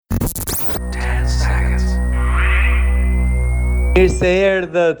Mirë se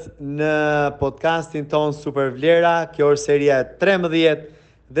erdhët në podcastin ton Super Vlera. Kjo është seria 13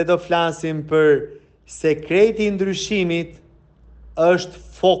 dhe do flasim për sekreti I ndryshimit është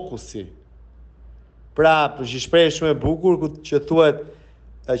fokusi. Pra, është një shprehje shumë e bukur që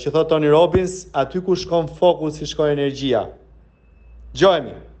thot Tony Robbins, aty ku shkon fokusi shkon energjia.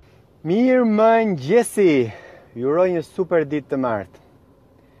 Gjojemi. Mirë mëngjesi, ju uroj një super ditë të martë.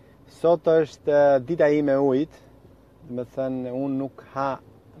 Sot është dita ime e ujit, me thënë unë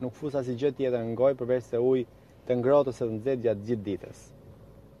nuk fus asnjë gjë tjetër në gojë përveç se ujë të ngrohtë ose të nxehtë gjatë gjithë ditës.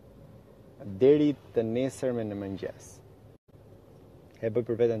 Deri të nesërme në mëngjes. E bëj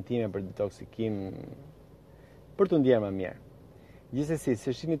për veten time për detoksikim, për të ndjerë më mirë. Gjithsesi,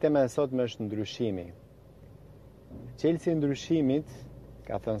 si shihni tema e sotme është ndryshimi. Çelësi I ndryshimit,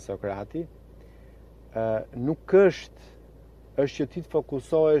 ka thënë Sekreti, nuk është që ti të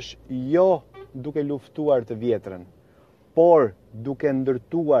fokusohesh jo duke luftuar të vjetrën, por duke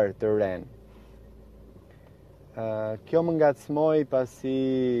ndërtuar të ren. Kjo më ngacmoi pasi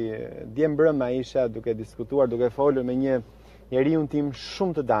dje mbrëma isha duke diskutuar, duke folur me një njeriu tim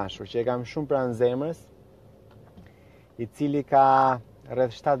shumë të dashur, që e kam shumë pranë zemrës, I cili ka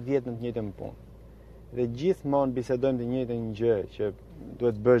rreth 7 vjet në të njëjtën punë. Dhe gjithmonë bisedojmë të njëjtën gjë, që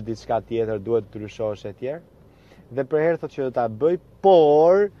duhet bësh diçka tjetër, duhet të ndryshosh etj. Dhe për herë thotë që do ta bëj,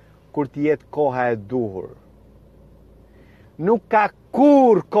 por kur të jetë koha e duhur. Nuk ka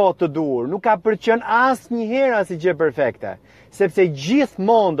kur kohë të duhur, nuk ka përqen asnjëherë asnjë gjë perfekte, sepse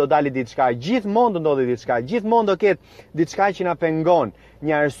gjithmonë do dali diçka, gjithmonë do ndodhi diçka, gjithmonë do ketë diçka që na pengon,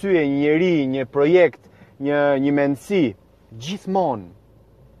 një arsye, një njeri, një projekt, një mendësi, gjithmonë.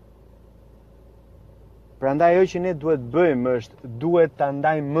 Prandaj ajo që ne duhet bëjmë është duhet ta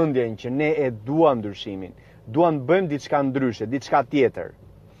ndajmë mendjen që ne e duam ndryshimin. Duam të bëjmë diçka ndryshe, diçka tjetër.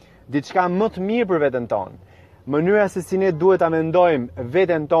 Diçka më të mirë për veten tonë. Mënyra se si ne duhet ta mendojmë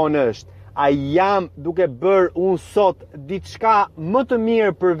veten tonë është, a jam duke bërë unë sot diçka më të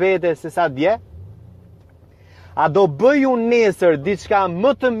mirë për vete se sa dje? A do bëj unë nesër diçka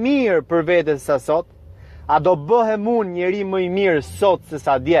më të mirë për vete se sa sot? A do bëhem unë njeri më I mirë sot se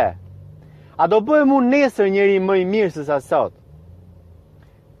sa dje? A do bëhem unë nesër njeri më I mirë se sa sot?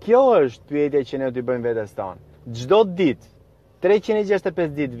 Kjo është pyetja që ne do t'i bëjmë vetes tonë. Çdo ditë,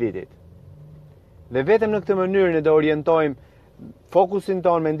 365 ditë vitit. Dhe vetëm në këtë mënyrë ne do orientojmë fokusin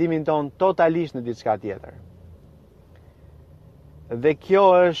tonë, mendimin tonë totalisht në diçka tjetër. Dhe kjo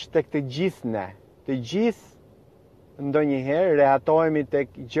është tek të gjithë ne. Të gjithë ndonjëherë rehatohemi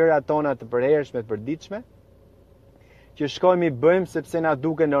tek gjërat tona të përhershme, të përditshme, që shkojmë I bëjmë sepse na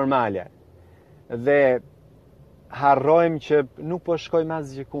duke normale. Dhe harrojmë që nuk po shkojmë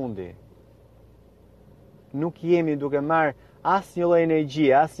asgjë kundi. Nuk jemi duke marrë asnjë lloj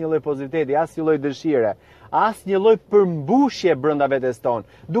energjie, asnjë lloj pozitiviteti, asnjë lloj dëshire, asnjë lloj përmbushje brenda vetes tonë,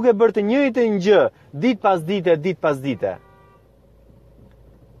 duke bërë të njëjtën gjë ditë pas dite, ditë pas dite.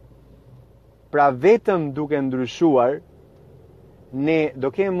 Pra vetëm duke ndryshuar, ne do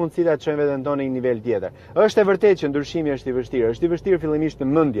kemi mundësi ta çojmë veten tonë në një nivel tjetër. Është e vërtetë që ndryshimi është I vështirë. Është I vështirë fillimisht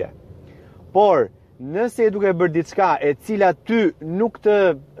në mendje. Por nëse e duke bërë diçka e cila ty nuk të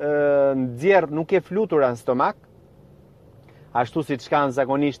nxjerr, nuk e flutura në stomak, ashtu siç kanë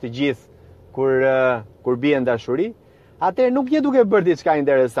zakonisht të gjithë kur bien dashuri, atëherë nuk je duke bërë diçka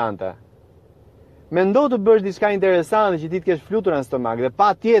interesante. Mendo të bësh diçka interesante që ti të kesh flutura në stomak, dhe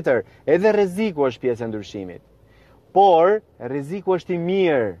patjetër edhe rreziku është pjesë e ndryshimit. Por rreziku është I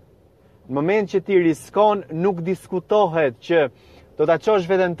mirë. Në moment që ti riskon, nuk diskutohet që do ta çosh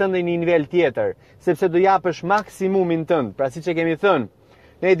veten tënde në një nivel tjetër, sepse do japësh maksimumin tënd. Pra siç e kemi thënë,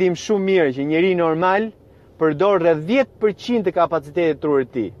 ne dim shumë mirë që njeriu normal përdor rreth 10% të kapacitetit të trurit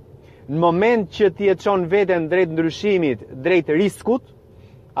të tij. Në moment që ti e çon veten drejt ndryshimit, drejt riskut,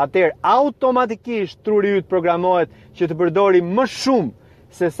 atëherë automatikisht truri yt programohet që të përdori më shumë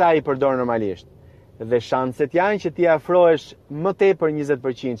se sa I përdor normalisht. Dhe shanset janë që ti afrohesh më tepër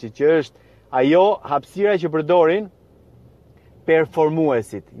 20%, që është ajo hapësira që përdorin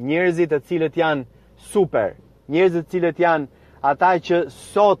performuesit, njerëzit të cilët janë super, njerëzit të cilët janë ata që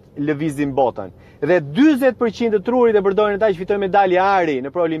sot lëvizin botën. Dhe 40% të trurit e përdorin ata që fitojnë medalje ari në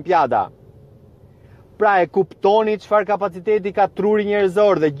Olimpiada. Pra e kuptoni çfarë kapaciteti ka truri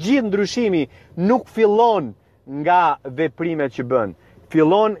njerëzor, dhe gjithë ndryshimi nuk fillon nga veprimet që bën.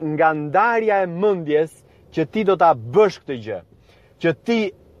 Fillon nga ndarja e mendjes që ti do ta bësh këtë gjë, që ti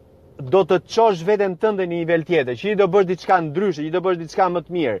do të çosh veten tënde në një nivel tjetër, që ti do bësh diçka ndryshe, që ti do bësh diçka më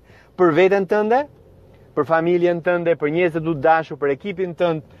të mirë për veten tënde, për familjen tënde, për njerëzit të dashur, për ekipin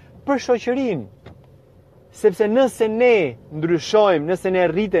tënd, për shoqërinë. Sepse nëse ne ndryshojmë, nëse ne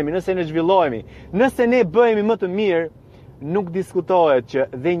rritemi, nëse ne zhvillohemi, nëse ne bëhemi më të mirë, nuk diskutohet që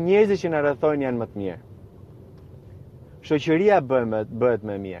dhe njerëzit që na rrethojnë janë më të mirë. Shoqëria bëhet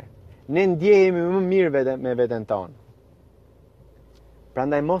më mirë. Ne ndjehemi më mirë me veten tonë.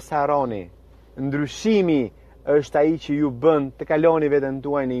 Prandaj mos harroni, ndryshimi është ai që ju bën të kaloni veten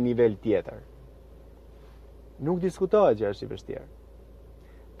tuaj në një nivel tjetër. Nuk diskutohet që është i vështirë.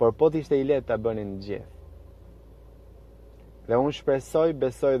 Por po t'ishte i lehtë ta bënin të gjithë. Dhe unë shpresoj,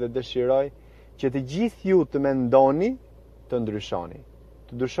 besoj dhe dëshiroj që të gjithë ju të mendoni të ndryshoni.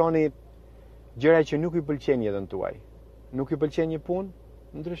 Të ndryshoni gjëra që nuk ju pëlqen jetën tuaj. Nuk ju pëlqen një punë,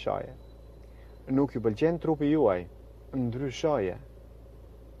 ndryshoje. Nuk ju pëlqen trupi juaj, ndryshoje.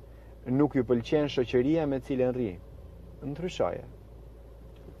 Nuk ju pëlqen shoqëria me cilën rri, ndryshoje.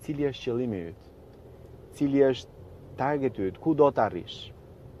 Cili është qëllimi yt? Cili është targeti yt? Ku do të arrish?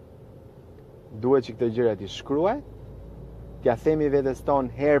 Duhet që këtë gjëra t'i shkruaj, t'ja themi vetes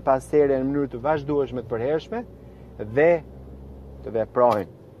tonë her pas here në mënyrë të vazhdueshme të përhershme dhe të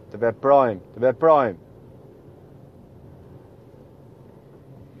veprojmë.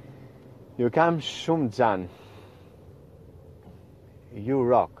 Ju kam shumë xhan. You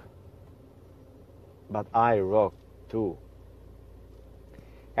rock. But I rock too.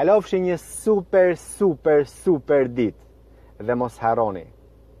 Kalofshi një super ditë dhe mos harroni.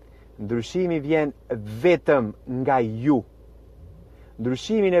 Ndryshimi vjen vetëm nga ju.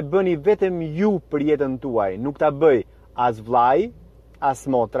 Ndryshimin e bëni vetëm ju për jetën tuaj. Nuk ta bëj as vllai, as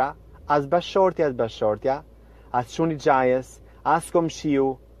motra, as bashortja, as çuni xhajes, as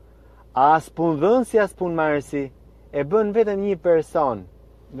komshiu, as punëdhënësi, as punëmarrësi. E bën vetëm një person.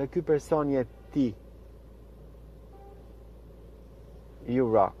 Dhe ky person je ti. You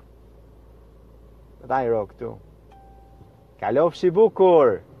rock. But I rock too. Kalofshi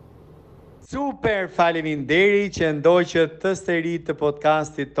bukur. Super faleminderi që ndoqët të seri të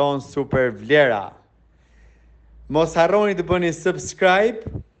podcastit ton Super Vlera. Mos harroni të bëni subscribe,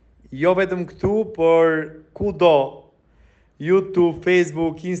 jo vetëm këtu, por kudo. YouTube,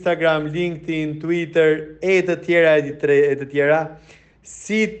 Facebook, Instagram, LinkedIn, Twitter, e të tjera,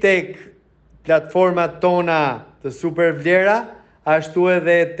 si tek platformat tona të Super Vlera, ashtu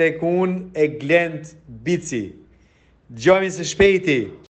edhe tek unë e Glend Bici. Dëgjojmë së shpejti.